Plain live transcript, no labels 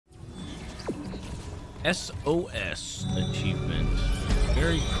SOS achievement.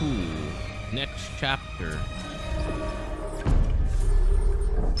 Very cool. Next chapter.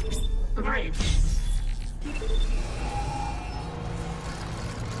 Bridge.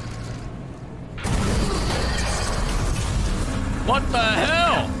 What the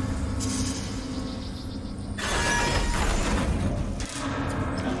hell?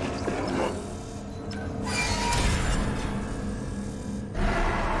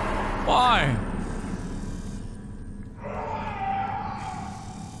 Why?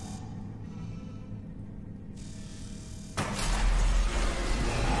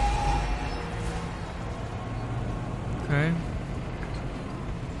 Okay.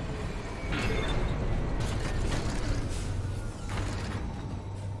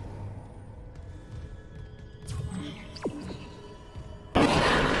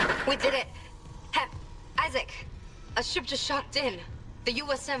 We did it. Isaac, a ship just shocked in. The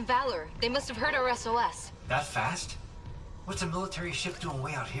USM Valor. They must have heard our SOS. That fast? What's a military ship doing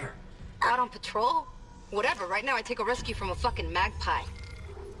way out here? Out on patrol? Whatever, right now I take a rescue from a fucking magpie.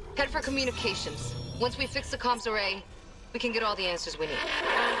 Head for communications. Once we fix the comms array, we can get all the answers we need.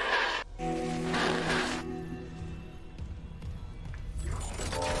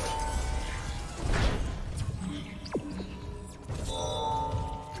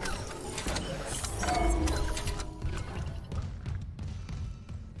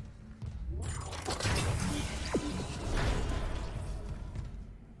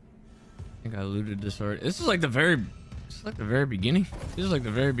 I think I looted this already. This is like the very beginning. This is like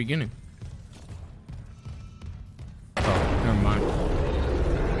the very beginning. Oh, never mind.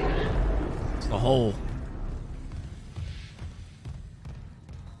 It's the hole.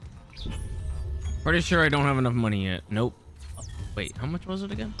 Pretty sure I don't have enough money yet. Nope. Wait, how much was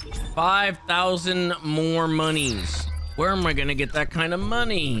it again? 5,000 more monies. Where am I gonna get that kind of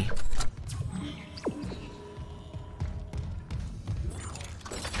money?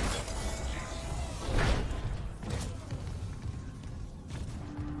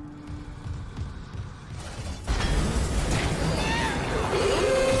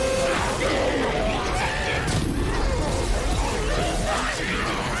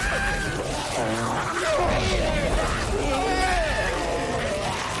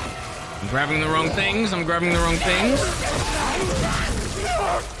 I'm grabbing the wrong things.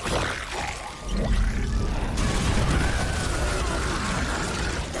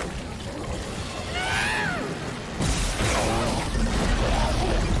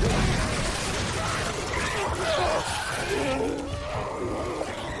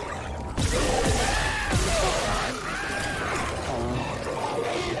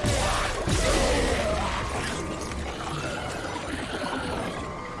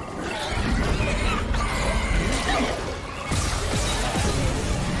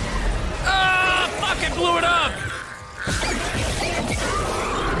 Blew it up.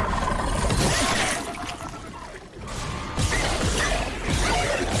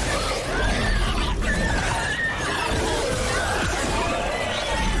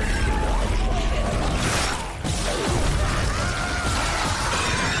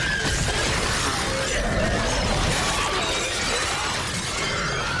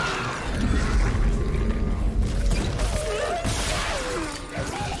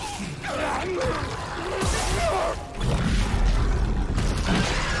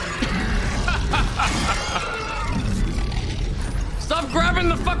 Stop grabbing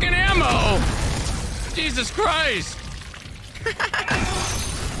the fucking ammo! Jesus Christ!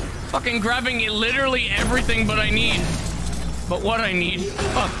 Fucking grabbing literally everything but what I need.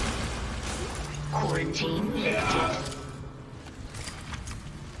 Fuck. Quarantine lifted.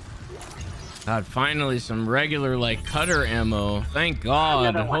 God, finally some regular like cutter ammo. Thank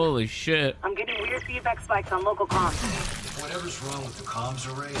God. Holy shit. I'm getting weird feedback spikes on local comms. Whatever's wrong with the comms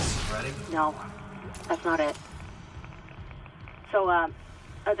array is spreading? No, that's not it. So,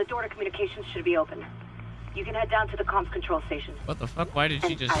 the door to communications should be open. You can head down to the comms control station. What the fuck? Why did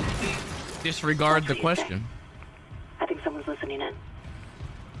she just disregard the question? I think someone's listening in.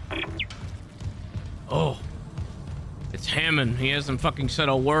 Oh. It's Hammond. He hasn't fucking said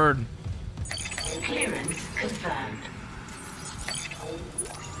a word. Clearance confirmed.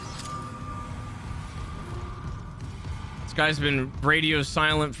 This guy's been radio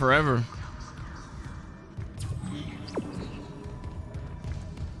silent forever.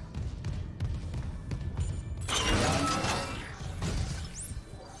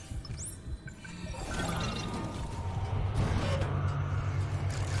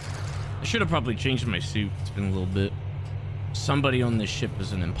 I should have probably changed my suit. It's been a little bit. Somebody on this ship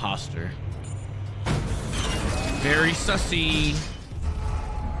is an imposter. Very sussy.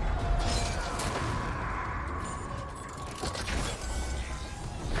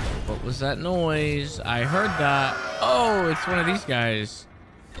 What was that noise? I heard that. Oh, it's one of these guys.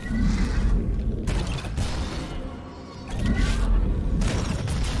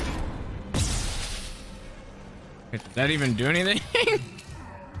 Did that even do anything?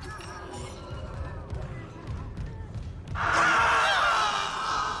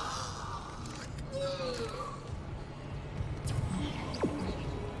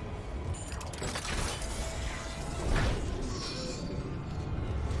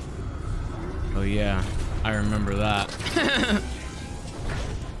 Oh yeah, I remember that.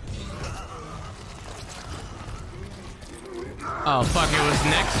 Oh fuck, it was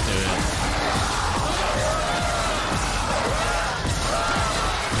next to it.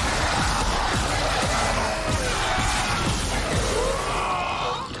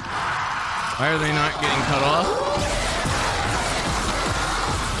 Why are they not getting cut off?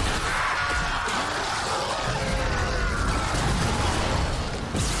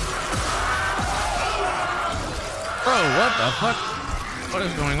 Bro, what the fuck? What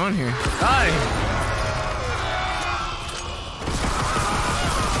is going on here? Die!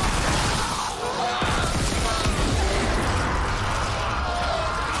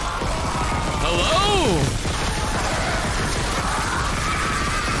 Hello?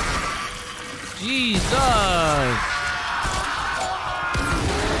 Jesus!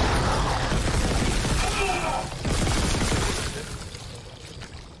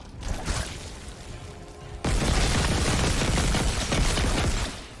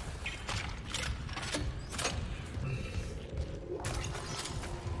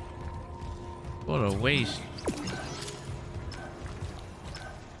 What a waste.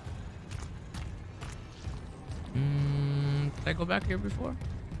 Did I go back here before?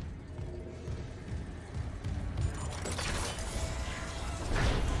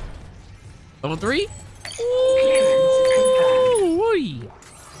 Level 3? Ooh,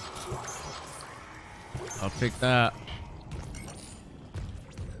 I'll pick that.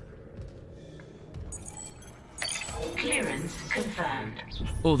 Clearance confirmed.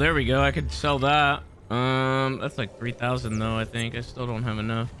 Oh, there we go. I could sell that. That's like 3,000 though, I think. I still don't have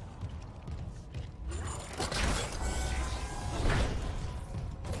enough.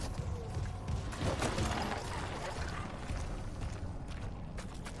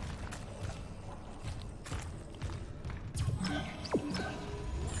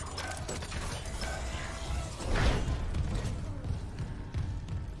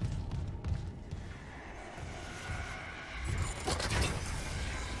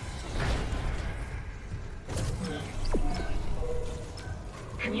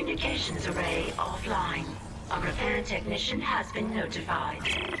 Communications array offline. A repair technician has been notified.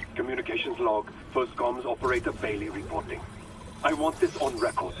 Communications log. First comms operator Bailey reporting. I want this on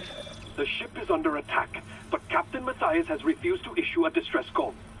record. The ship is under attack, but Captain Matthias has refused to issue a distress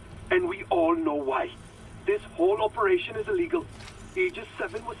call. And we all know why. This whole operation is illegal. Aegis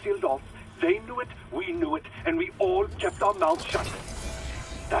 7 was sealed off. They knew it, we knew it, and we all kept our mouths shut.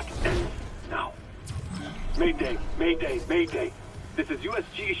 That ends now. Mayday, Mayday, Mayday. This is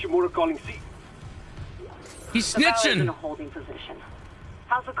USG Ishimura calling C. He's The Valor's in snitching. a holding position.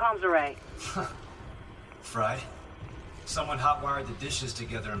 How's the comms array? Fried? Someone hotwired the dishes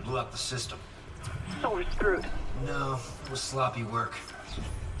together and blew out the system. So we're screwed. No, it was sloppy work.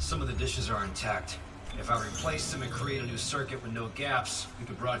 Some of the dishes are intact. If I replace them and create a new circuit with no gaps, we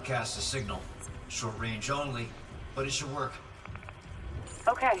could broadcast a signal. Short range only, but it should work.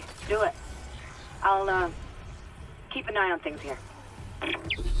 Okay, do it. I'll, keep an eye on things here.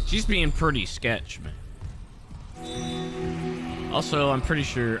 She's being pretty sketch, man. Also, I'm pretty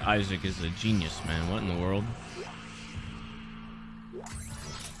sure Isaac is a genius, man. What in the world?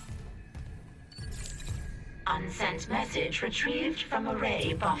 Unsent message retrieved from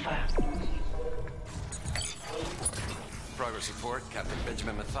array buffer. Progress report, Captain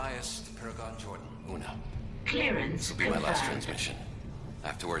Benjamin Matthias to Paragon Jordan. Una. Clearance This will be my last confirmed. transmission.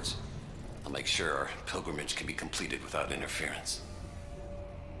 Afterwards, I'll make sure our pilgrimage can be completed without interference.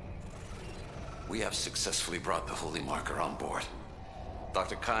 We have successfully brought the Holy Marker on board.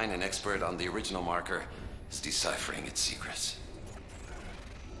 Dr. Kine, an expert on the original marker, is deciphering its secrets.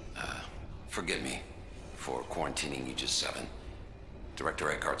 Forgive me for quarantining Aegis 7. Director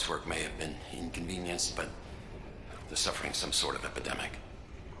Eckhart's work may have been inconvenienced, but they're suffering some sort of epidemic.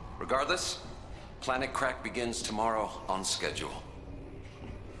 Regardless, Planet Crack begins tomorrow on schedule.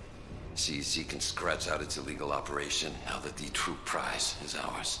 CEC can scratch out its illegal operation now that the true prize is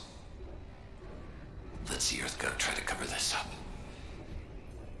ours. Let's see Earthgov try to cover this up.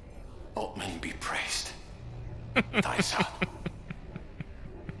 Altman be praised. Dice out.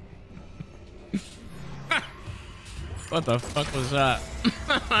 What the fuck was that?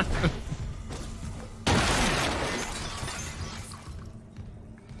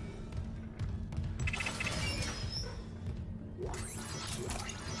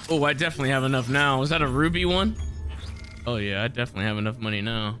 Oh, I definitely have enough now. Was that a ruby one? Oh yeah, I definitely have enough money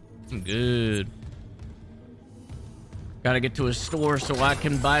now. I'm good. Gotta get to a store so I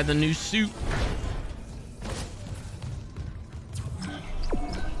can buy the new suit.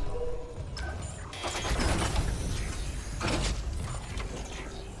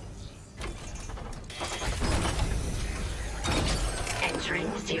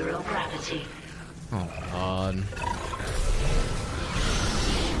 Entering zero gravity. Oh God.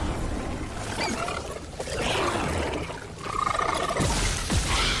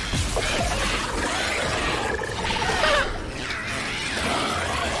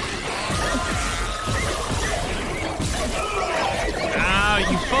 Ow,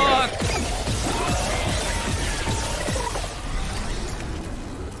 you fuck!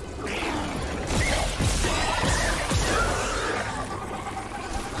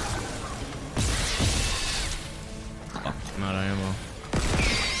 Fuck, I'm out of ammo.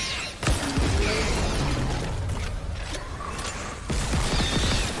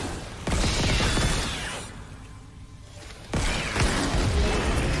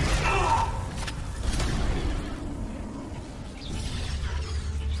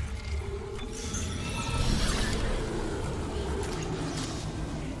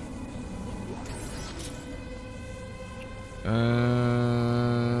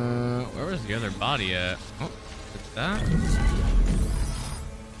 Where was the other body at? Oh, it's that.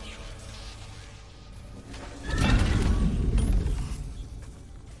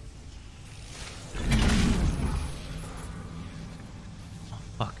 Oh,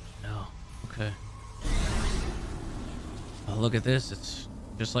 fuck, no. Okay. Oh, look at this. It's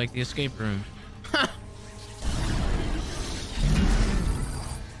just like the escape room.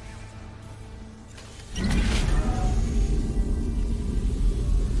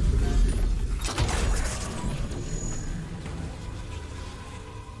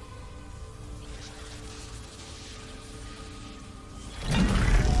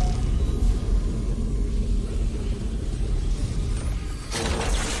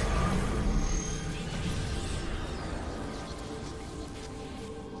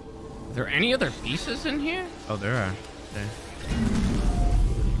 Are there any other pieces in here? Oh, there are. Okay.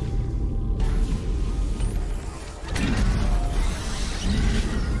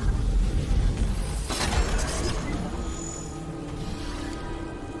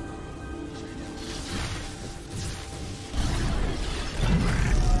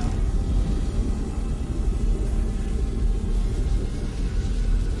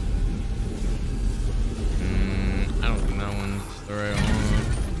 I don't think that one's the right one.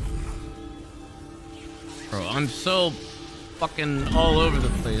 Bro, I'm so fucking all over the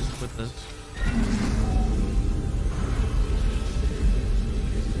place with this.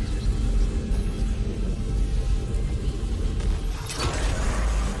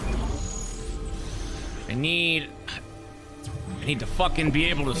 I need to fucking be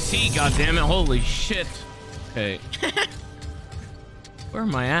able to see, goddammit. Holy shit. Okay. Where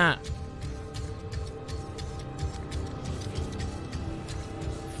am I at?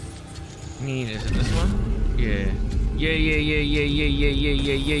 Is it this one? Yeah. Yeah.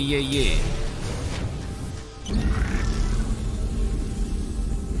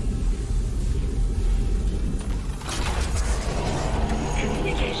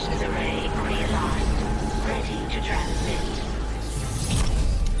 Communications array realigned. Ready to transmit.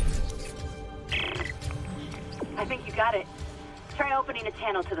 I think you got it. Try opening a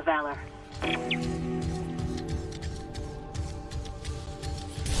channel to the Valor.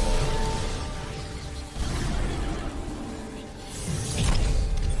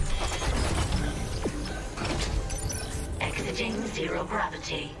 Exiting zero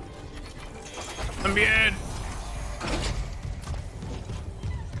gravity. I'm bien.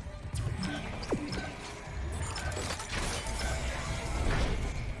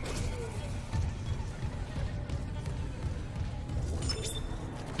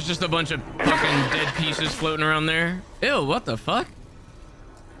 There's just a bunch of fucking dead pieces floating around there. Ew, what the fuck?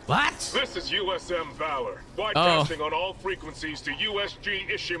 What? This is USM Valor, broadcasting on all frequencies to USG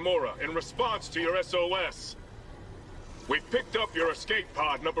Ishimura in response to your SOS. We've picked up your escape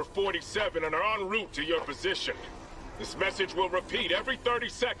pod number 47 and are en route to your position. This message will repeat every 30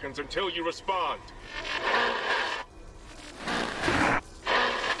 seconds until you respond.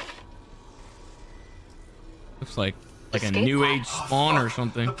 Looks like a new age spawn or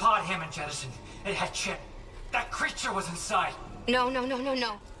something. The pod Hammond jettisoned. It had Chen. That creature was inside. No.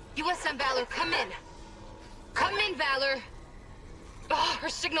 USM Valor, come in. Come in, Valor. Oh, her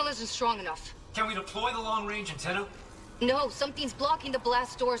signal isn't strong enough. Can we deploy the long-range antenna? No, something's blocking the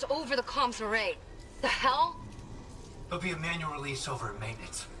blast doors over the comms array. The hell? There'll be a manual release over at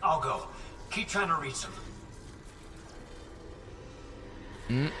maintenance. I'll go. Keep trying to reach them.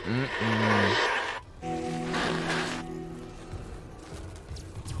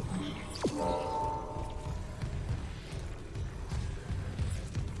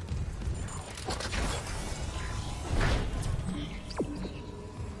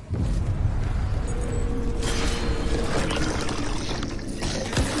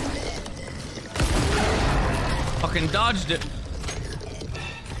 Fucking dodged it.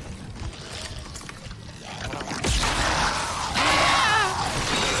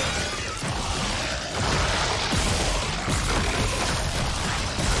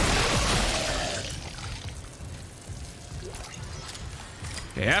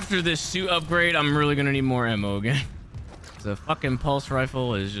 Okay, after this suit upgrade, I'm really gonna need more ammo again. The fucking pulse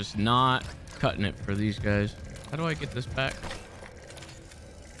rifle is just not cutting it for these guys. How do I get this back?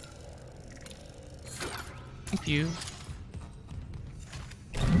 Thank you.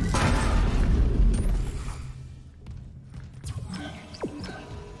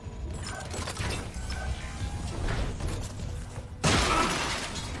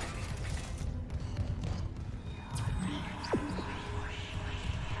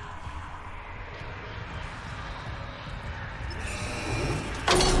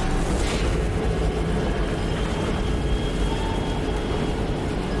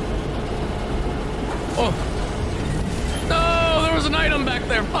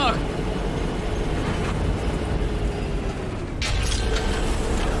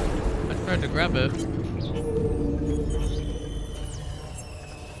 Grab it.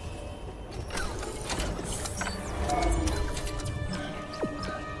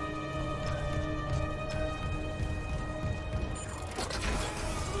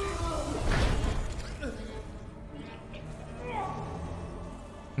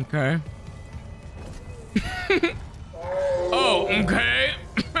 Okay. Oh, okay.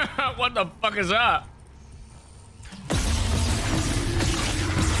 What the fuck is that?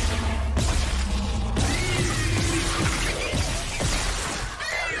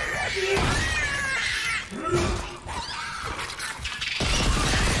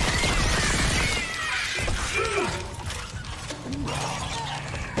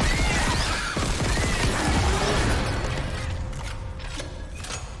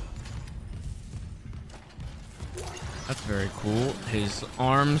 That's very cool. His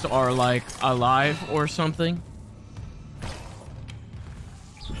arms are like alive or something.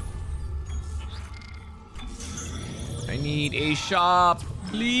 I need a shop,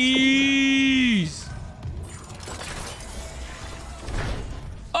 please.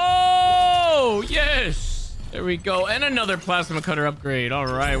 Oh, yes. There we go. And another plasma cutter upgrade. All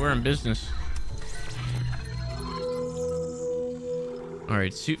right, we're in business. All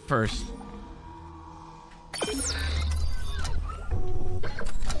right, suit first.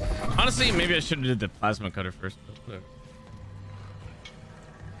 Honestly, maybe I should have did the plasma cutter first.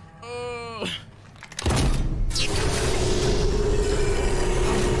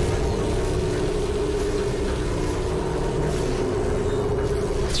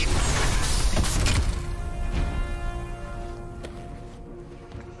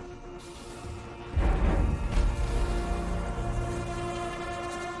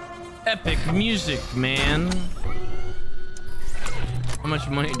 Epic music, man. How much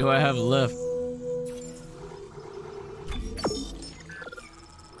money do I have left?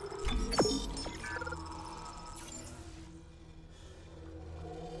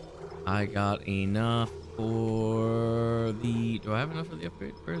 I got enough for the... Do I have enough for the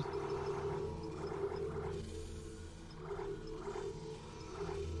upgrade first?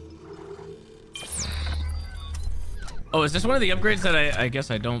 Oh, is this one of the upgrades that I guess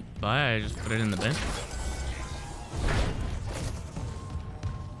I don't buy? I just put it in the bin.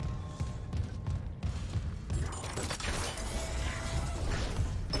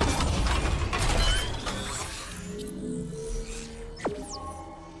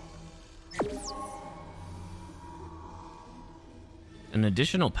 An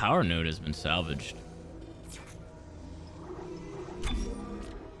additional power node has been salvaged.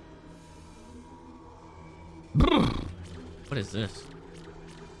 What is this?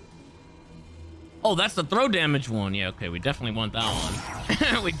 Oh, that's the throw damage one. Yeah, okay, we definitely want that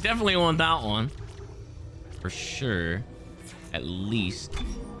one. We definitely want that one. For sure. At least.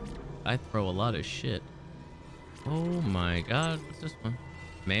 I throw a lot of shit. Oh my god, what's this one?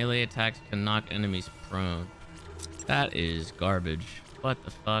 Melee attacks can knock enemies prone. That is garbage. What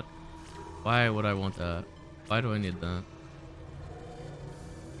the fuck? Why would I want that? Why do I need that?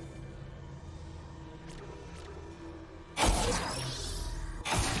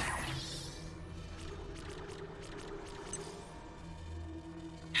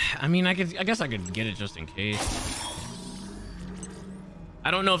 I mean, I guess I could get it just in case.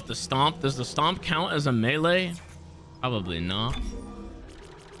 I don't know if the stomp, does the stomp count as a melee? Probably not.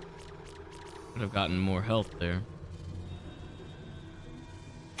 Could have gotten more health there.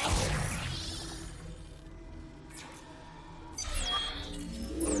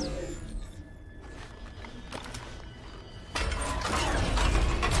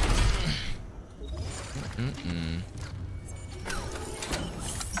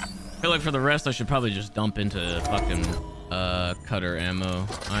 I feel like for the rest, I should probably just dump into fucking cutter ammo.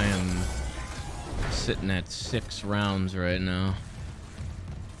 I am sitting at 6 rounds right now.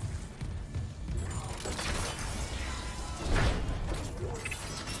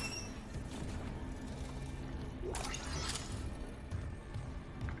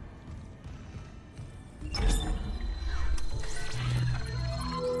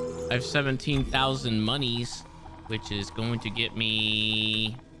 I have 17,000 monies, which is going to get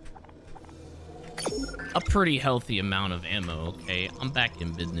me a pretty healthy amount of ammo. Okay, I'm back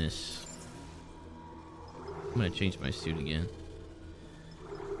in business. I'm gonna change my suit again.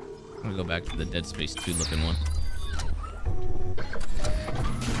 I'm gonna go back to the Dead Space 2 looking one.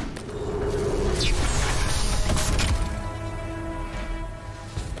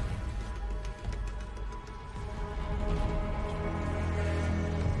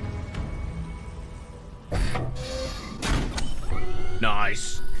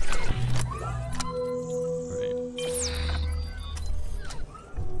 Nice.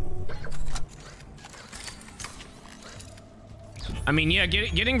 I mean, yeah,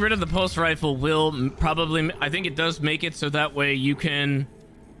 getting rid of the pulse rifle will probably, I think it does make it so that way you can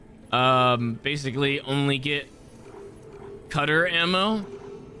basically only get cutter ammo.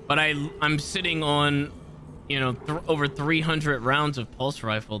 But I'm sitting on, you know, over 300 rounds of pulse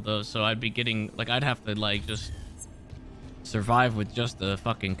rifle though, so I'd be getting, like, I'd have to like just survive with just the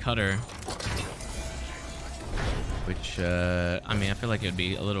fucking cutter. Which, I mean, I feel like it'd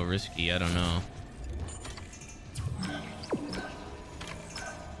be a little risky, I don't know.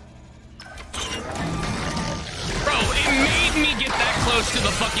 Bro, it made me get that close to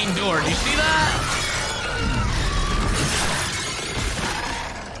the fucking door. Do you see that?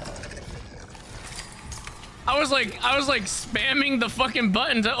 I was like spamming the fucking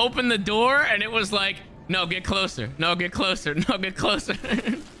button to open the door, and it was like, no, get closer. No, get closer. No, get closer.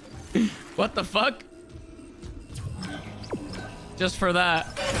 What the fuck? Just for that.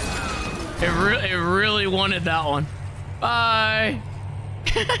 It really wanted that one. Bye.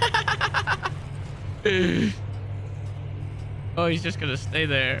 Oh, he's just gonna stay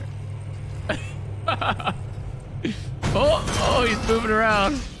there. Oh, he's moving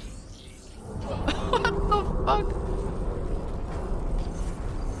around. What the fuck?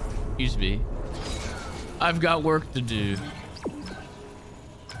 Excuse me. I've got work to do.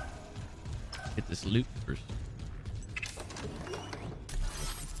 Get this loot first.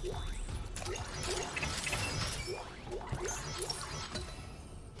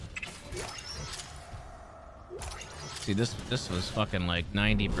 See, this was fucking like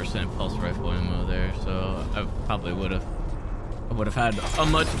 90% pulse rifle ammo there, so I probably would have had a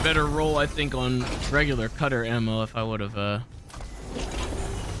much better roll, I think, on regular cutter ammo if I would have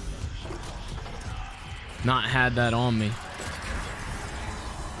not had that on me.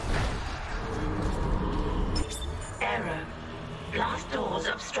 Error. Blast doors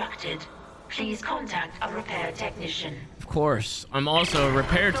obstructed. Please contact a repair technician. Of course, I'm also a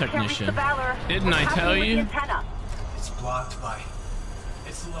repair technician. Didn't I tell you? It's blocked by...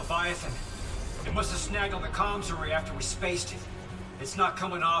 It's the Leviathan. It must have snagged on the comms array after we spaced it. It's not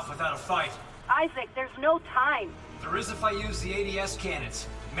coming off without a fight. Isaac, there's no time. There is if I use the ADS cannons.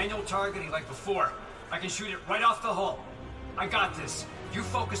 Manual targeting like before. I can shoot it right off the hull. I got this. You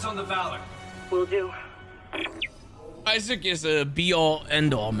focus on the Valor. Will do. Isaac is a be-all,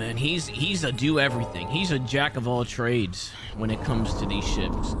 end-all, man. He's a do-everything. He's a jack of all trades when it comes to these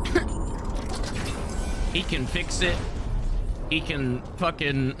ships. He can fix it. He can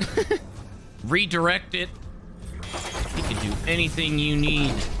fucking redirect it. He can do anything you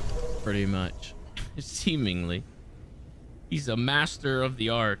need, pretty much. Seemingly. He's a master of the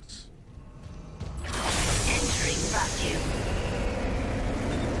arts. Entering vacuum.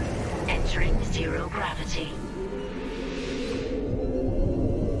 Entering zero gravity.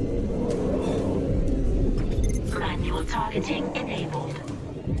 Manual targeting enabled.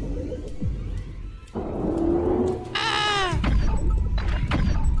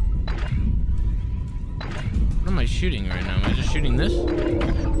 I shooting right now? Am I just shooting this?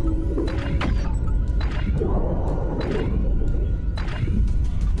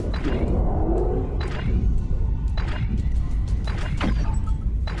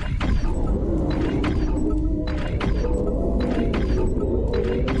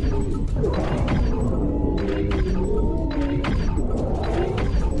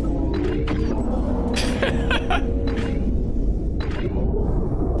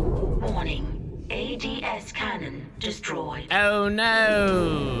 Warning. ADS cannon destroyed. Oh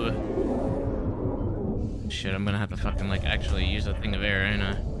no! Shit, I'm gonna have to fucking like actually use a thing of air, ain't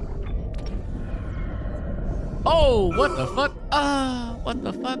I? Oh, what the fuck? Ah, what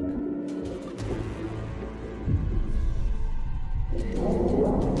the fuck?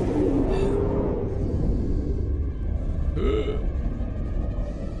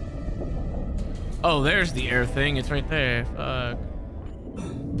 Oh, there's the air thing. It's right there. Fuck.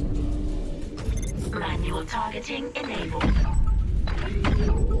 Manual targeting enabled.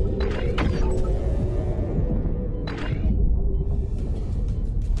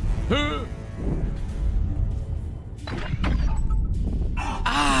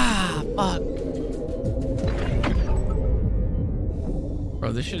 Ah, fuck.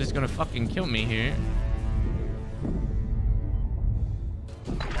 Bro, this shit is gonna fucking kill me here.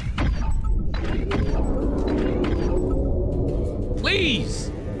 Please!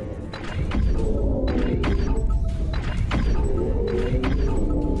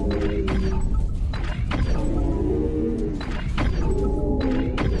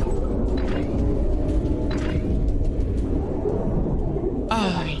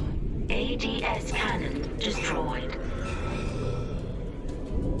 Warning. ADS cannon destroyed.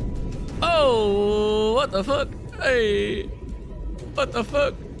 Oh, what the fuck? Hey, what the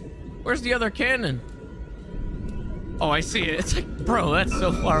fuck? Where's the other cannon? Oh, I see it. It's like, bro, that's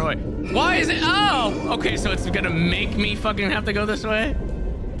so far away. Why is it? Oh, okay, so it's gonna make me fucking have to go this way?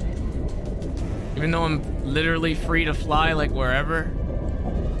 Even though I'm literally free to fly, like, wherever?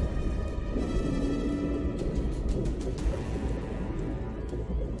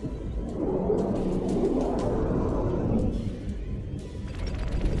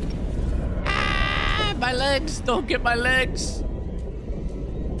 Ah, my legs! Don't get my legs!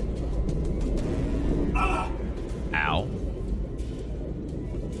 Ow.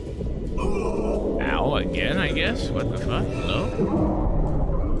 Ow again, I guess? What the fuck? Hello?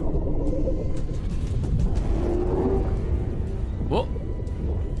 Whoa.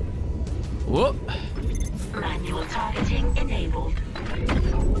 Whoa. Manual targeting enabled.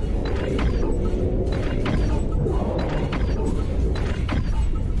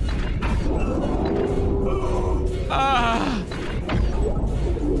 Ah.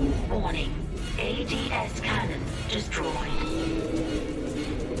 Warning. ADS cannon destroyed.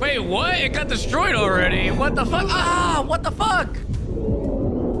 Wait, what? It got destroyed already. What the fuck? Ah, what the fuck?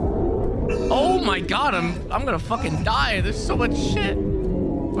 Oh my god, I'm gonna fucking die. There's so much shit.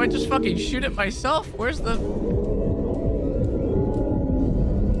 Do I just fucking shoot it myself? Where's the...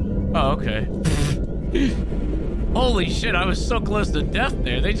 Oh, okay. Holy shit, I was so close to death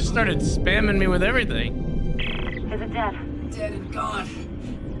there. They just started spamming me with everything. Is it dead? Dead and gone.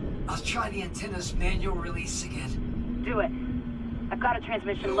 I'll try the antenna's manual release again. Do it. I've got a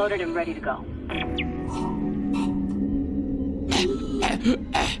transmission loaded and ready to go. I'm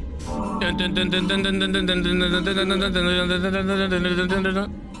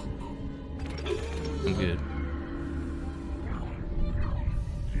good.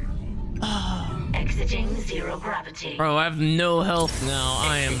 Exiting zero gravity. Bro, I have no health now.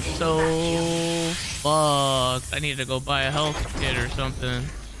 I am so fucked. I need to go buy a health kit or something.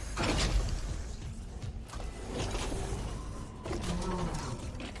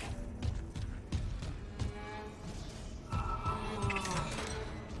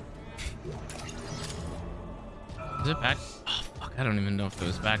 Is it back? Oh, fuck. I don't even know if it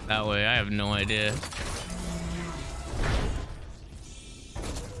was back that way. I have no idea.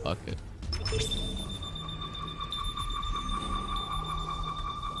 Fuck it.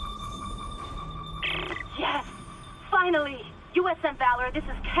 Yes! Finally! USM Valor, this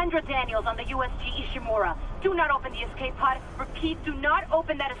is Kendra Daniels on the USG Ishimura. Do not open the escape pod. Repeat, do not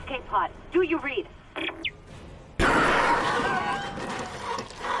open that escape pod. Do you read?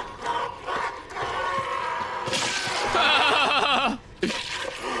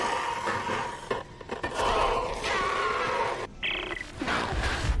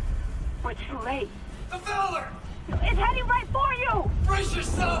 We're too late. The Valor! It's heading right for you! Brace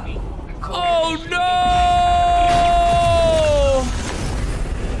yourself! Oh no!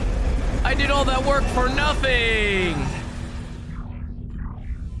 I did all that work for nothing!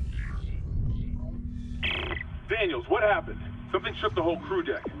 Daniels, what happened? Something shook the whole crew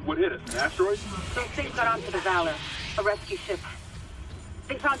deck. What hit us? An asteroid? Those things got onto the Valor, a rescue ship.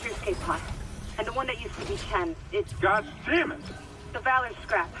 They found your escape pod. And the one that used to be Chen, it's... God damn it! The Valor's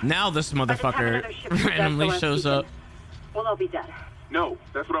scrap. Now this motherfucker randomly shows up. We'll all be dead. No,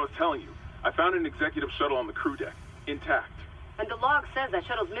 that's what I was telling you. I found an executive shuttle on the crew deck, intact. And the log says that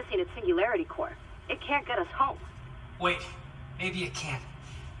shuttle's missing its singularity core. It can't get us home. Wait, maybe it can.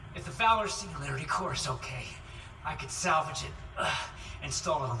 If the Valor's singularity core is okay, I could salvage it,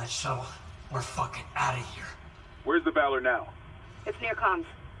 install it on that shuttle. We're fucking out of here. Where's the Valor now? It's near comms.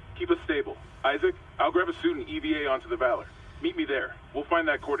 Keep us stable. Isaac, I'll grab a suit and EVA onto the Valor. Meet me there. We'll find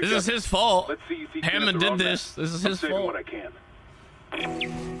that core together. This is his fault. Let's see Hammond did this. This is his fault. What I can.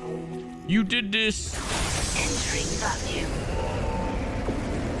 You did this. Entering vacuum.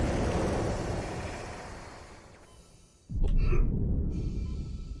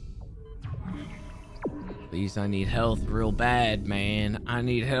 Please, I need health real bad, man. I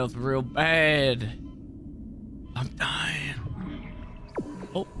need health real bad. I'm dying.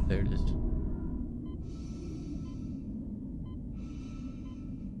 Oh, there it is.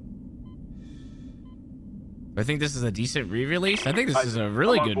 I think this is a decent re-release. I think this is a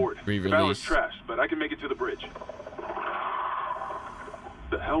really good re-release. The Valor's trashed, but I can make it to the bridge.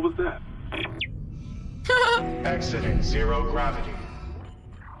 The hell was that? Exiting zero gravity.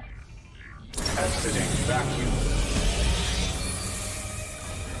 Exiting vacuum.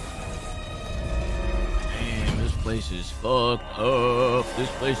 Damn, this place is fucked up. This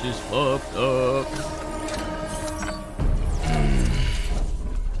place is fucked up.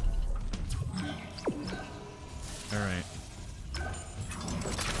 All right.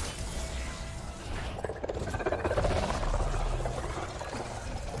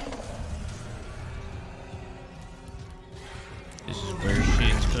 This is where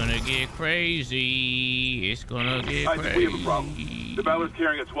shit's gonna get crazy. It's gonna get crazy. We have a problem. The Valor's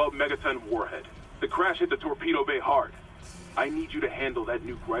carrying a 12 megaton warhead. The crash hit the torpedo bay hard. I need you to handle that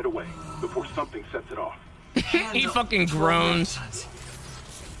nuke right away before something sets it off. He fucking groans.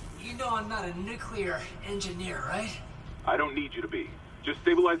 You know I'm not a nuclear engineer, right? I don't need you to be. Just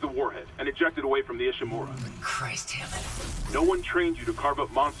stabilize the warhead and eject it away from the Ishimura. Christ damn it. No one trained you to carve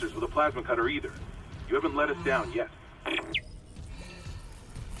up monsters with a plasma cutter either. You haven't let us down yet.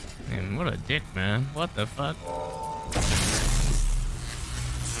 Man, what a dick, man. What the fuck?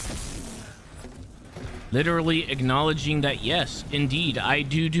 Literally acknowledging that, yes, indeed, I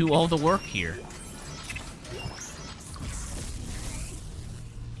do all the work here.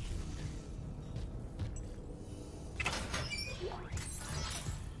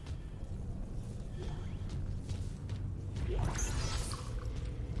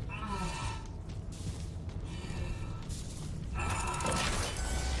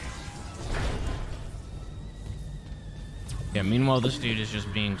 Yeah, meanwhile, this dude is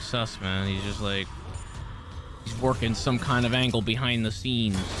just being sus, man. He's just like... he's working some kind of angle behind the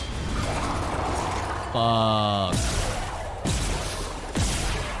scenes. Fuck.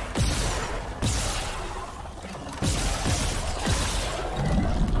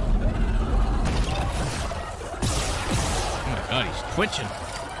 Oh my god, he's twitching.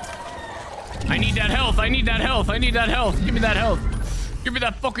 I need that health. I need that health. I need that health. Give me that health. Give me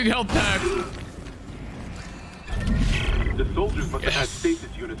that fucking health tag. The soldiers must have had stasis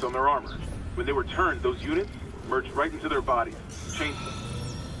units on their armor. When they were turned, those units merged right into their bodies, changed them.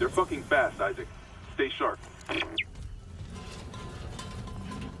 They're fucking fast, Isaac. Stay sharp.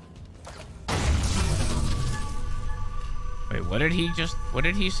 Wait, what did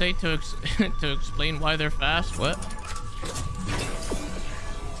he say to to explain why they're fast? What?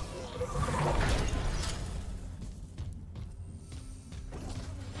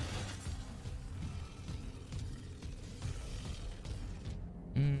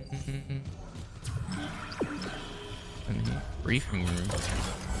 Briefing room.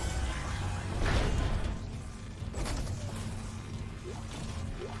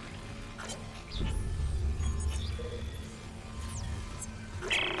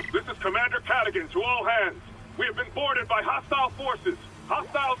 This is Commander Cadigan to all hands. We have been boarded by hostile forces.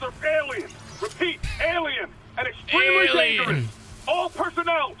 Hostiles are alien. Repeat, alien and extremely dangerous. All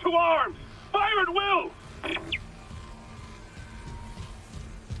personnel to arms. Fire at will.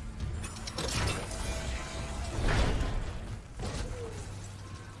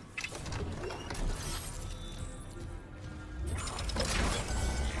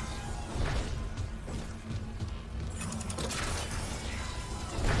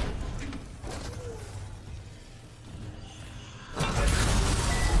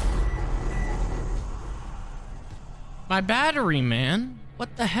 My battery, man.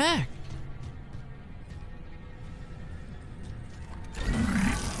 What the heck?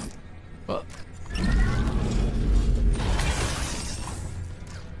 What?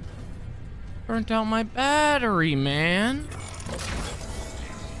 Burnt out my battery, man.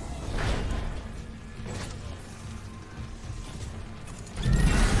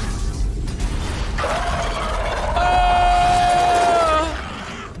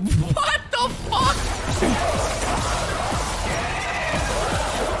 What the fuck?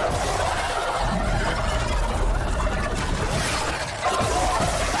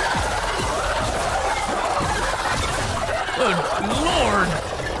 Good Lord.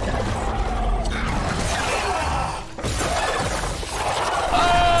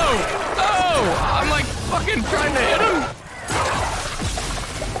 I'm like fucking trying to hit him.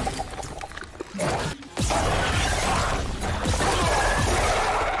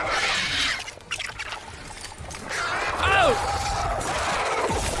 Oh!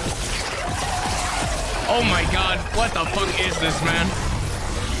 Oh my god, what the fuck is this, man?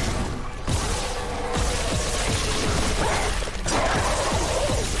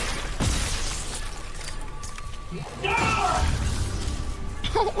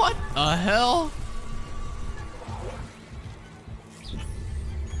 What the hell?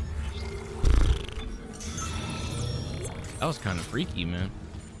 That was kind of freaky, man.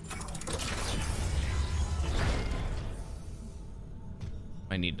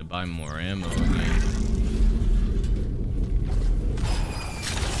 I need to buy more ammo again.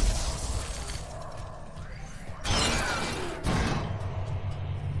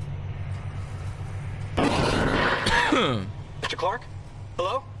 Mr. Clark?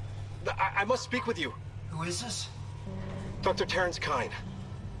 Hello? I must speak with you. Who is this? Dr. Terrence Kine,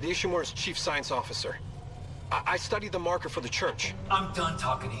 the Ishimura's chief science officer. I studied the marker for the church. I'm done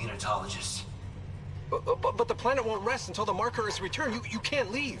talking to unitologists. But the planet won't rest until the marker is returned. You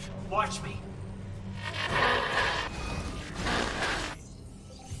can't leave. Watch me.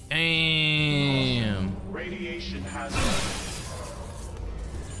 Damn. Radiation hazard.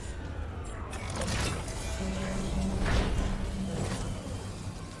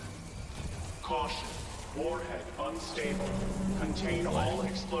 Caution. Warhead unstable. Contain all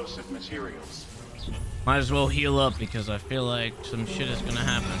explosive materials. Might as well heal up because I feel like some shit is gonna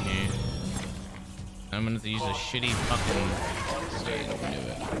happen here. I'm gonna have to use a shitty fucking... Unstable.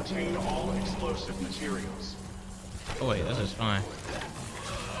 Contain all explosive materials. Oh wait, this is fine.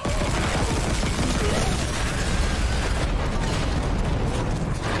 Contain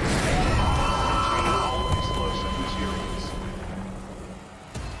all explosive materials.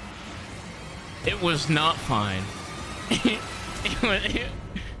 It was not fine.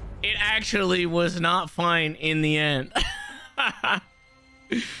 It actually was not fine in the end.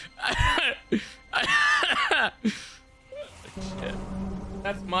 Shit.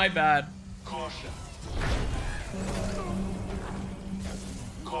 That's my bad. Caution.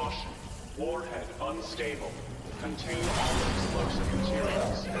 Caution. Warhead unstable. Contain all explosive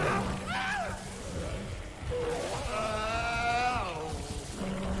materials.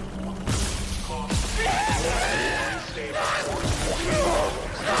 Caution. Warhead unstable. Contain all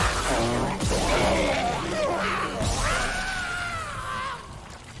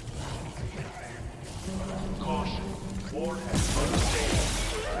Caution. Warhead unstable.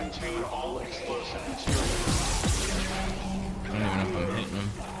 Contain all explosive materials. I don't even know if I'm hitting him.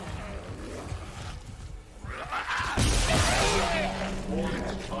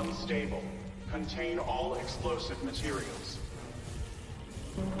 Warhead unstable. Contain all explosive materials.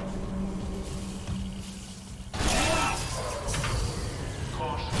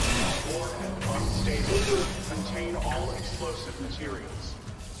 Caution. Warhead unstable. Contain all explosive materials.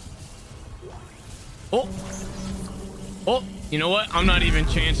 Oh! Oh! You know what? I'm not even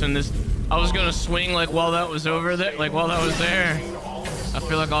chancing this. I was gonna swing like while that was over there, like while that was there. I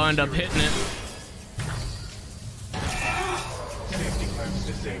feel like I'll end up hitting it. Safety clamps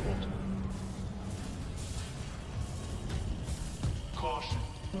disabled. Caution.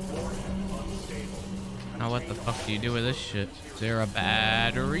 Warhead unstable. Now what the fuck do you do with this shit? Is there a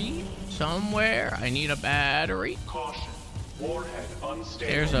battery somewhere? I need a battery. Caution. Warhead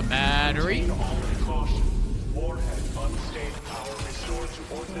unstable. There's a battery. Contain all caution. Warhead unstable. Power restored to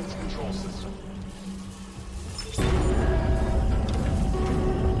ordnance control system.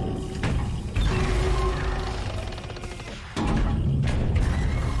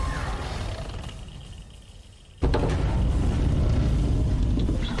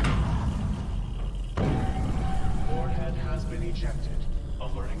 Warhead has been ejected.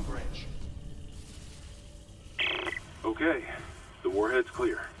 Alerting bridge. Okay, the warhead's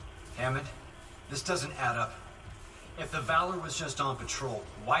clear. Hammond, this doesn't add up. If the Valor was just on patrol,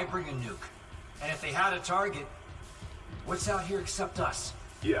 why bring a nuke? And if they had a target, what's out here except us?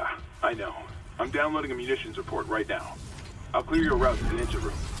 Yeah, I know. I'm downloading a munitions report right now. I'll clear your route to the engine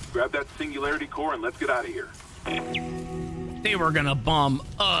room. Grab that singularity core and let's get out of here. They were gonna bomb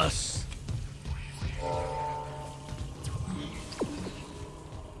us.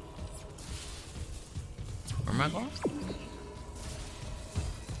 Where am I going?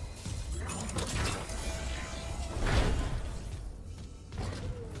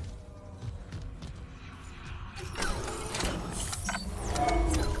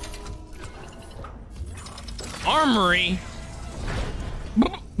 Armory?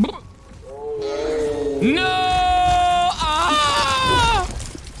 No! Ah!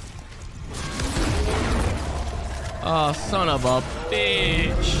 Oh, son of a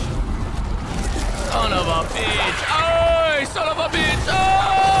bitch. Son of a bitch. Oh, son of a bitch.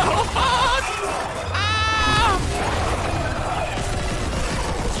 Oh, fuck! Ah!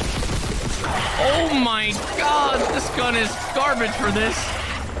 Oh my god, this gun is garbage for this.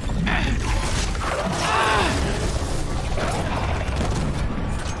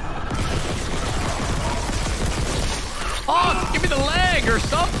 Oh, give me the leg or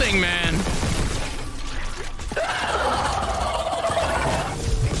something, man.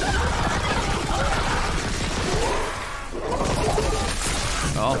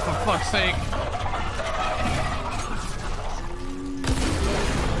 Oh, for fuck's sake.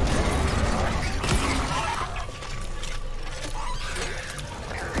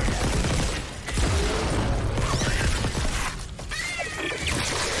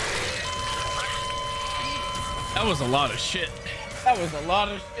 That was a lot of shit. That was a lot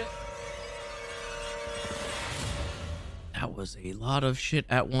of shit. That was a lot of shit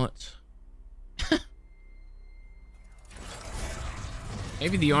at once.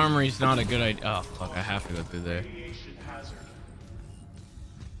 Maybe the armory's not a good idea. Oh, fuck, I have to go through there.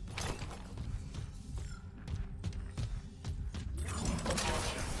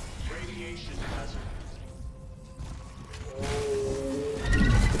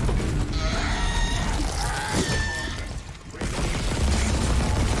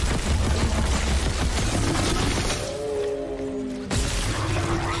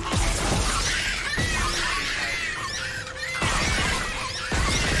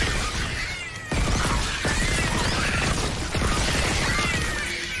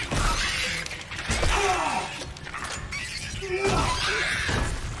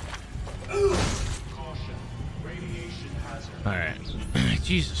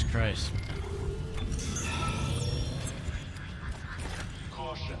 Jesus Christ.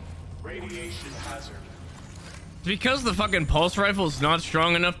 Caution. Radiation hazard. Because the fucking pulse rifle is not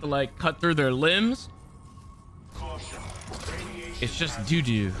strong enough to like cut through their limbs. Caution. Radiation it's just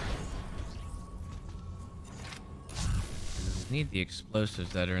doo-doo. Need the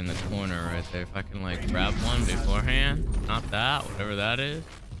explosives that are in the corner right there. If I can like grab one beforehand. Not that, whatever that is.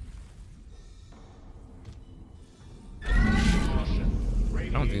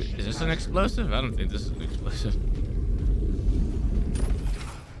 I don't think, is this an explosive? I don't think this is an explosive.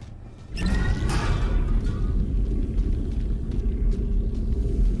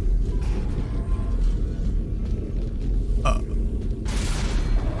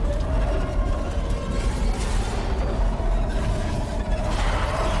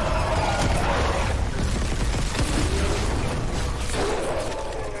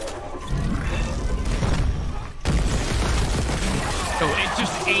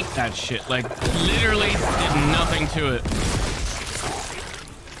 That shit, like, literally did nothing to it.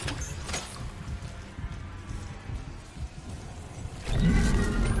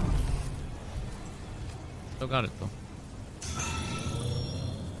 Still got it though.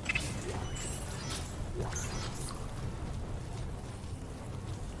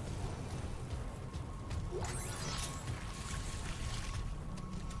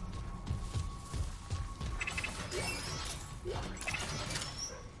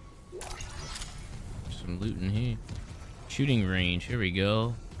 Loot in here. Shooting range. Here we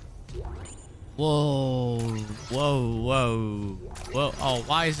go. Whoa. Whoa. Whoa. Whoa. Oh,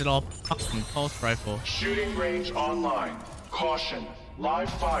 why is it all fucking pulse rifle? Shooting range online. Caution.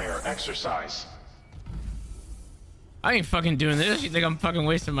 Live fire exercise. I ain't fucking doing this. You think I'm fucking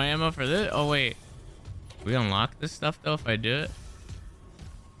wasting my ammo for this? Oh, wait. We unlock this stuff, though, if I do it?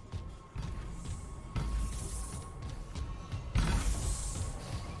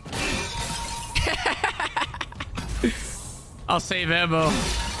 I'll save ammo.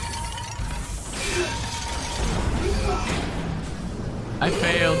 I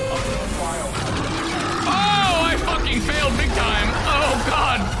failed. Oh, I fucking failed big time. Oh,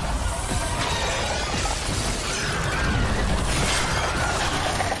 God.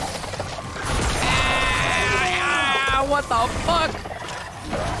 What the fuck?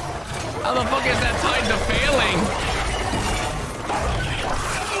 How the fuck is that tied to failing?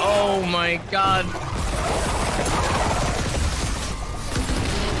 Oh my god.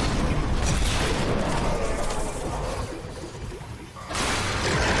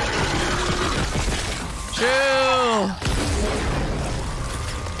 Chill.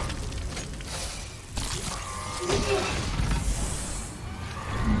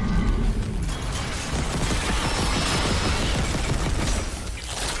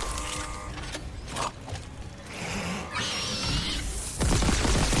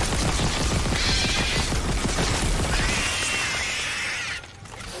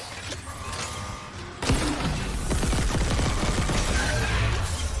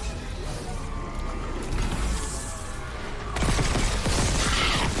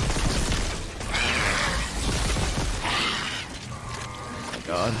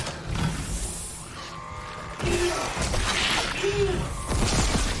 God.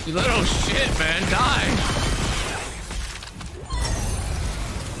 You little shit, man, die.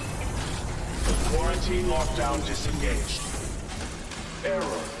 Quarantine lockdown disengaged.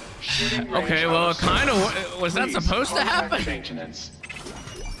 Error. Okay, well, kind of. Was that supposed to happen? Maintenance.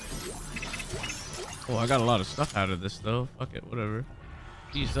 Oh, I got a lot of stuff out of this, though. Fuck it, whatever.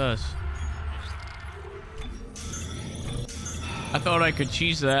 Jesus. I thought I could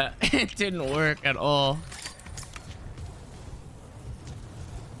cheese that. It didn't work at all.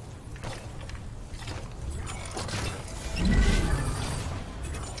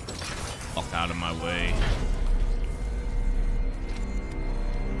 Fuck out of my way.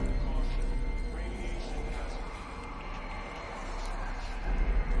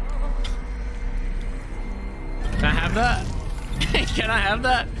 Can I have that? Can I have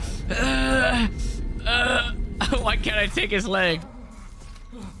that? Why can't I take his leg?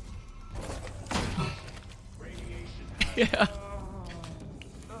 Yeah.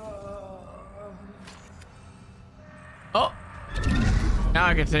 Oh. Now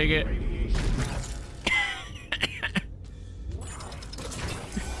I can take it.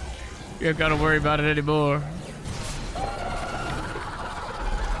 You don't gotta worry about it anymore.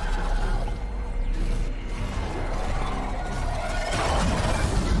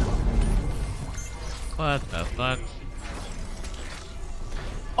 What the fuck?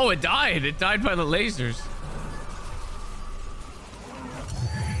 Oh, it died. It died by the lasers.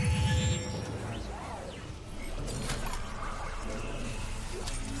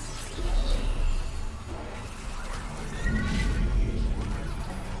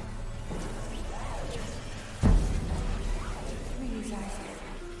 Please, Isaac.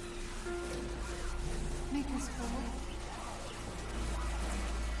 Make us whole.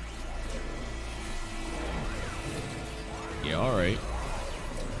 Yeah, all right.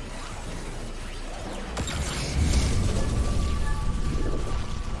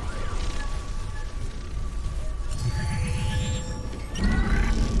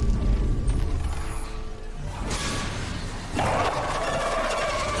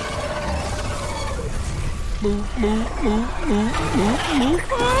 Move, move, move, move, move, move.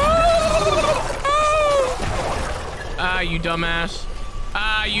 Ah, you dumbass.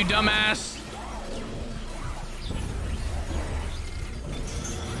 Ah, you dumbass.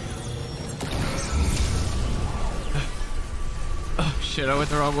 Oh, shit, I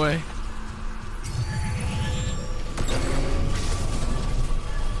went the wrong way.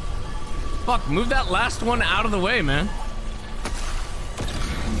 Fuck, move that last one out of the way, man.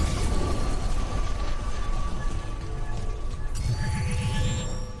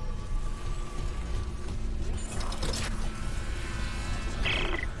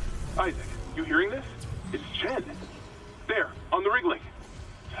 Isaac, you hearing this? It's Chen. There, on the rig link.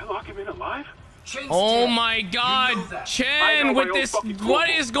 Did I lock him in alive? Oh my god, Chen with this, what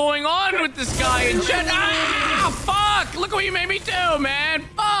is going on with this guy and Chen? Ah, fuck, look what you made me do, man,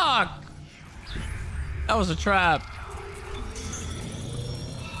 fuck. That was a trap.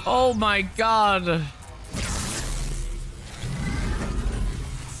 Oh my god.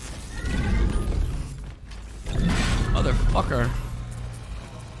 Motherfucker.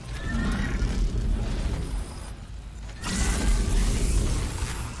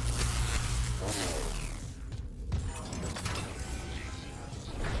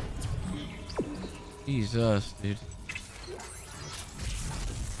 Jesus, dude.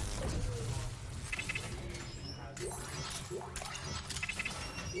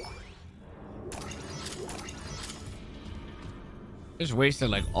 Just wasted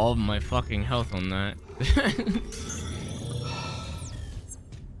like all of my fucking health on that.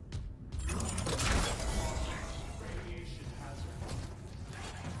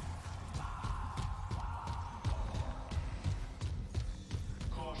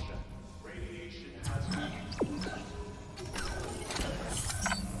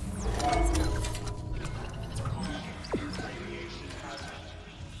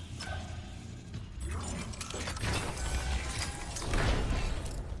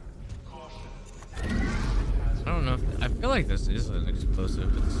 feel like this is an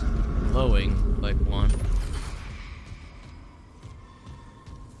explosive. It's glowing like one.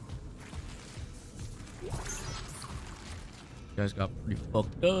 You guys got pretty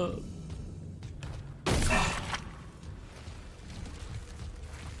fucked up.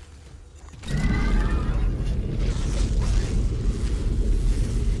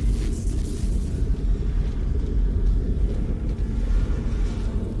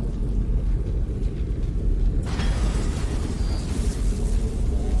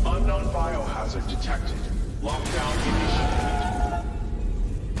 Unknown biohazard detected. Lockdown initiated.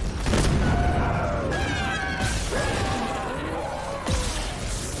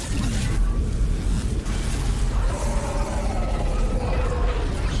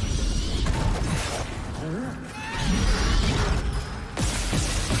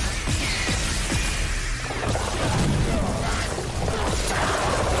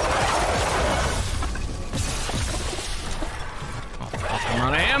 I'm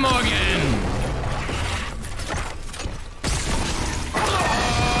out of ammo again.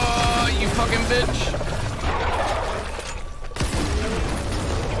 Oh, you fucking bitch.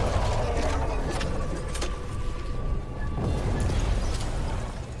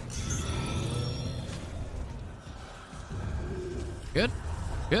 Good.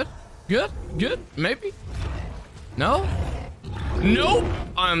 Good. Good. Good. Maybe. No? Nope.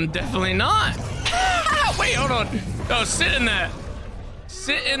 I'm definitely not. Wait, hold on. No, sit in that.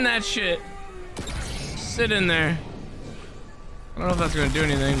 Sit in that shit. Sit in there. I don't know if that's gonna do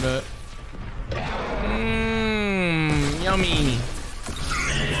anything, but yummy.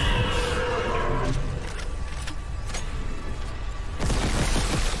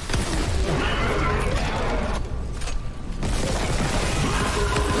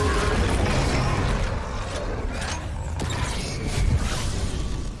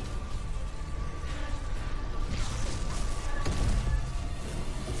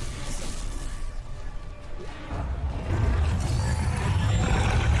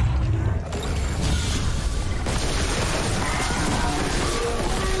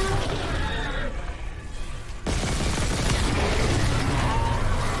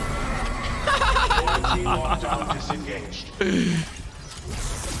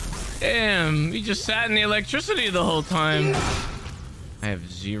 Damn, we just sat in the electricity the whole time. I have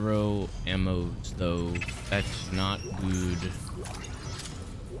 0 ammos though. That's not good.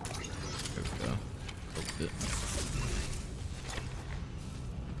 There we go. Hooked it.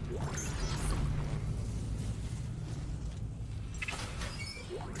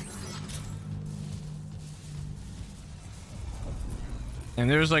 And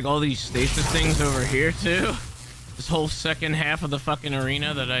there's like all these stasis things over here too. This whole second half of the fucking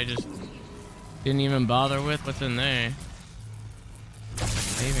arena that I just didn't even bother with. What's in there? Can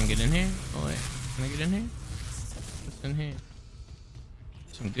I even get in here? Oh wait, can I get in here? What's in here?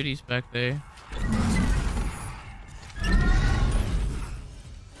 Some goodies back there.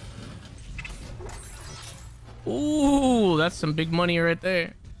 Ooh, that's some big money right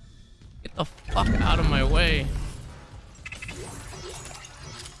there. Get the fuck out of my way.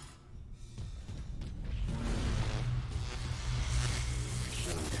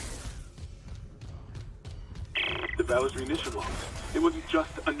 The Valor's munition logs. It wasn't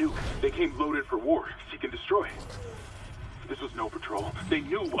just a nuke. They came loaded for war, seek and destroy. This was no patrol. They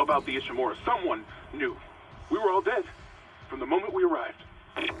knew about the Ishimura. Someone knew. We were all dead from the moment we arrived.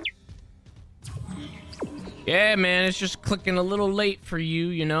 Yeah, man, it's just clicking a little late for you,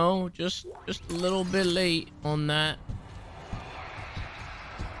 you know? Just a little bit late on that.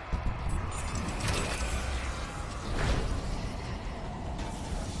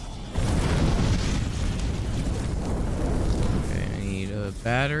 Okay, I need a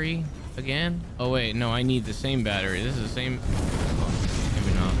battery again. Oh wait, no, I need the same battery. This is the same. Oh,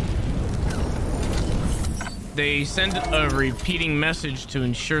 maybe not. They send a repeating message to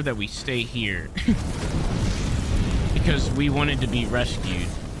ensure that we stay here. Because we wanted to be rescued.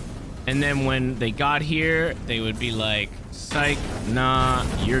 And then when they got here, they would be like, psych, nah,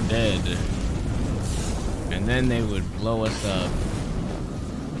 you're dead. And then they would blow us up.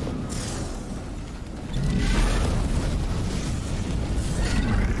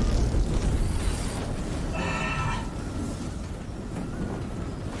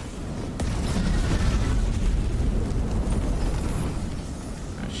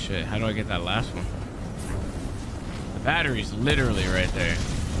 Oh shit, how do I get that last one? The battery's literally right there.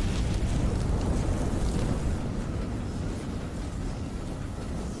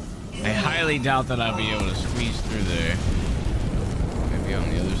 I highly doubt that I'll be able to squeeze through there. Maybe on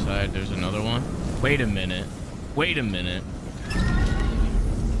the other side there's another one. Wait a minute. Wait a minute.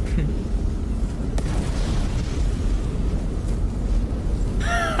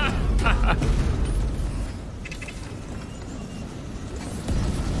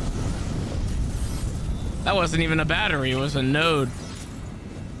 That wasn't even a battery, it was a node.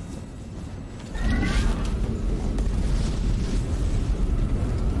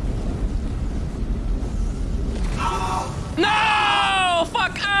 No!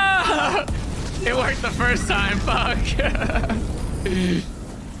 Fuck! Ah! It worked the first time, fuck.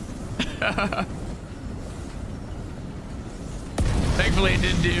 Thankfully it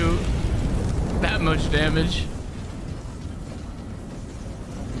didn't do that much damage.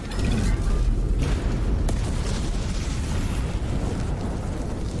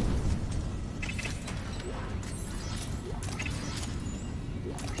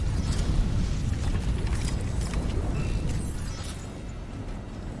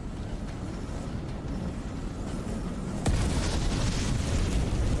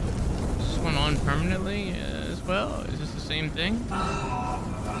 Permanently as well? Is this the same thing?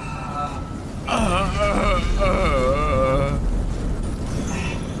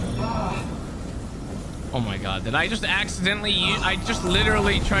 Oh my god, did I just accidentally use... I just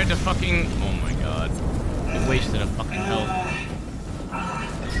literally tried to fucking... Oh my god. I wasted a fucking health.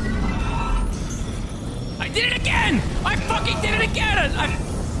 I did it again! I fucking did it again!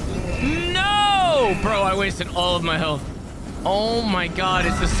 No! Bro, I wasted all of my health. Oh my god,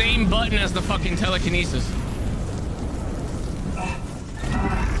 it's the same button as the fucking telekinesis.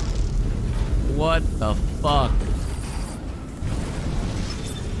 What the fuck?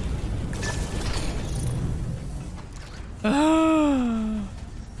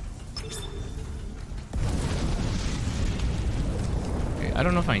 Okay, I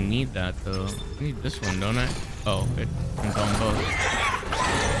don't know if I need that though. I need this one, don't I? Oh, it comes on both.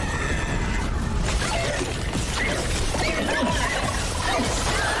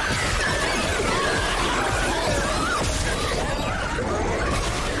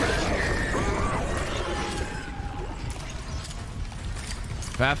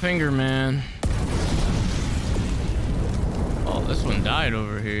 Fat finger, man. Oh, this one died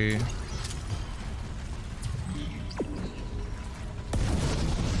over here.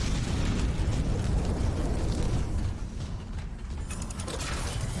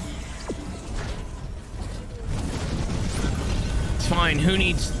 It's fine. Who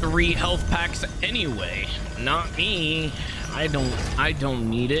needs 3 health packs anyway? Not me. I don't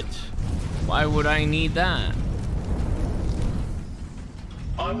need it. Why would I need that?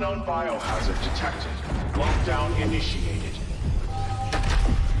 Unknown biohazard detected. Lockdown initiated.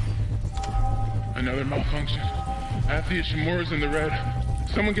 Another malfunction. Half the Ishimura's in the red.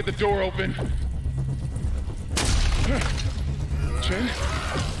 Someone get the door open. Chen?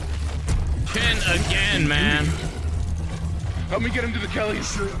 Chen again, man. Help me get him to the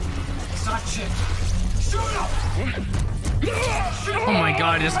Kellys. It's not Chen. Shoot him! What? Oh my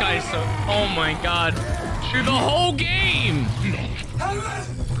god, this guy is so... Oh my god. Through the whole game!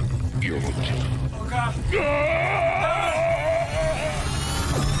 You're okay. Oh god.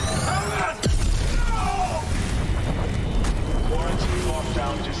 Quarantine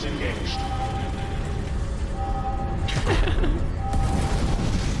lockdown disengaged.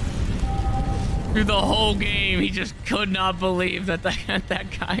 Through the whole game, he just could not believe that that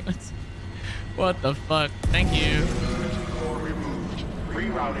guy was... What the fuck? Thank you. Core removed.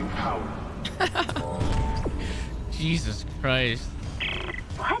 Rerouting power. Jesus Christ.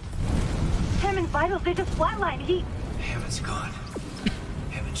 What? Hammond's vitals, they just flatlined. Hammond's gone.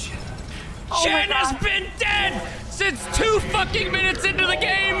 Hammond Chen. Chen has been dead since 2 fucking minutes into the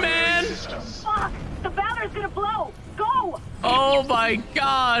game, man! Fuck! The Valor's gonna blow! Go! Oh my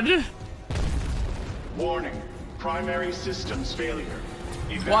god! Warning. Primary systems failure.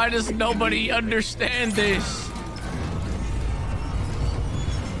 Why does nobody understand this?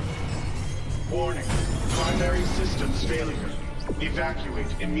 Warning. Primary systems failure.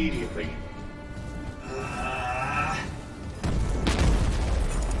 Evacuate immediately.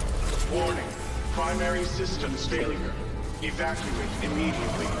 Warning. Primary systems failure. Evacuate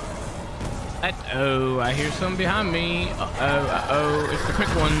immediately. Uh-oh, I hear some behind me. Uh-oh, it's the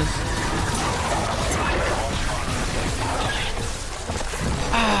quick ones.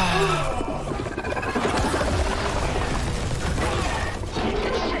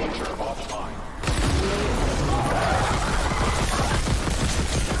 Exchanger offline.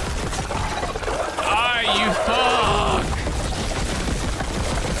 You fuck!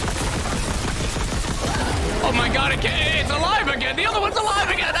 Oh my god, it's alive again! The other one's alive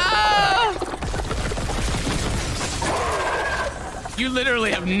again! Ah! You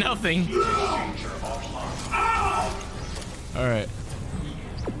literally have nothing. Alright.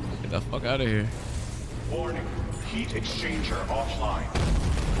 Get the fuck out of here. Warning. Heat exchanger offline.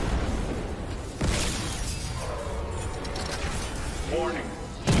 Warning.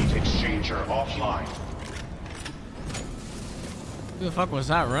 Heat exchanger offline. Who the fuck was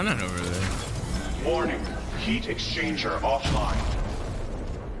that running over there? Warning. Heat exchanger offline.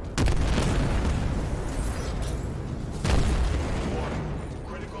 Warning.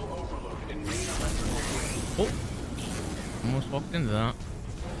 Critical overload in main electrical grid. Oh. Almost walked into that.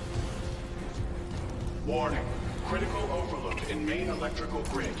 Warning. Critical overload in main electrical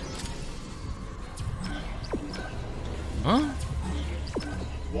grid. Huh?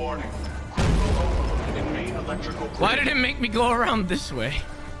 Warning. Critical overload in main electrical grid. Why did it make me go around this way?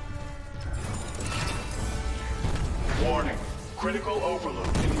 Warning. Critical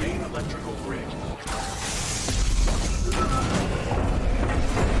overload in main electrical grid. Warning.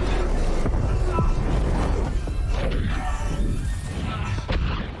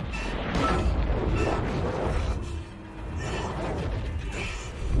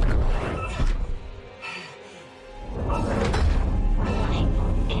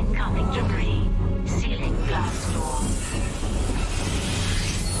 Incoming debris. Sealing blast door.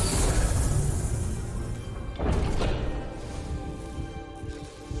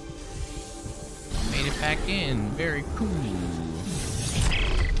 Made it back in. Very cool.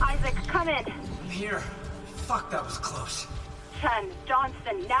 Isaac, come in. I'm here. Fuck, that was close. Chen,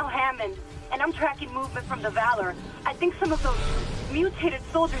 Johnston, now Hammond. And I'm tracking movement from the Valor. I think some of those mutated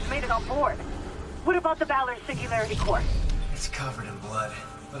soldiers made it on board. What about the Valor's Singularity Core? It's covered in blood,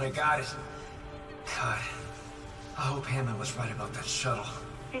 but I got it. God, I hope Hammond was right about that shuttle.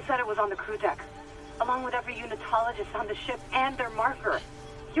 He said it was on the crew deck, along with every unitologist on the ship and their marker.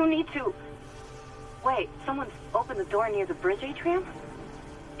 You need to... Wait, someone's opened the door near the bridge atrium?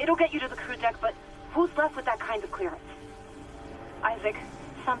 It'll get you to the crew deck, but who's left with that kind of clearance? Isaac,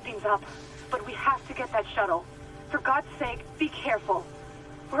 something's up, but we have to get that shuttle. For God's sake, be careful.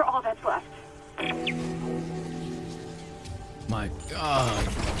 We're all that's left. My God.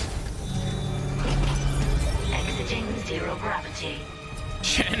 Exiting zero gravity.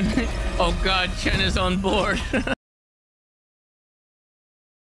 Chen. Oh God, Chen is on board.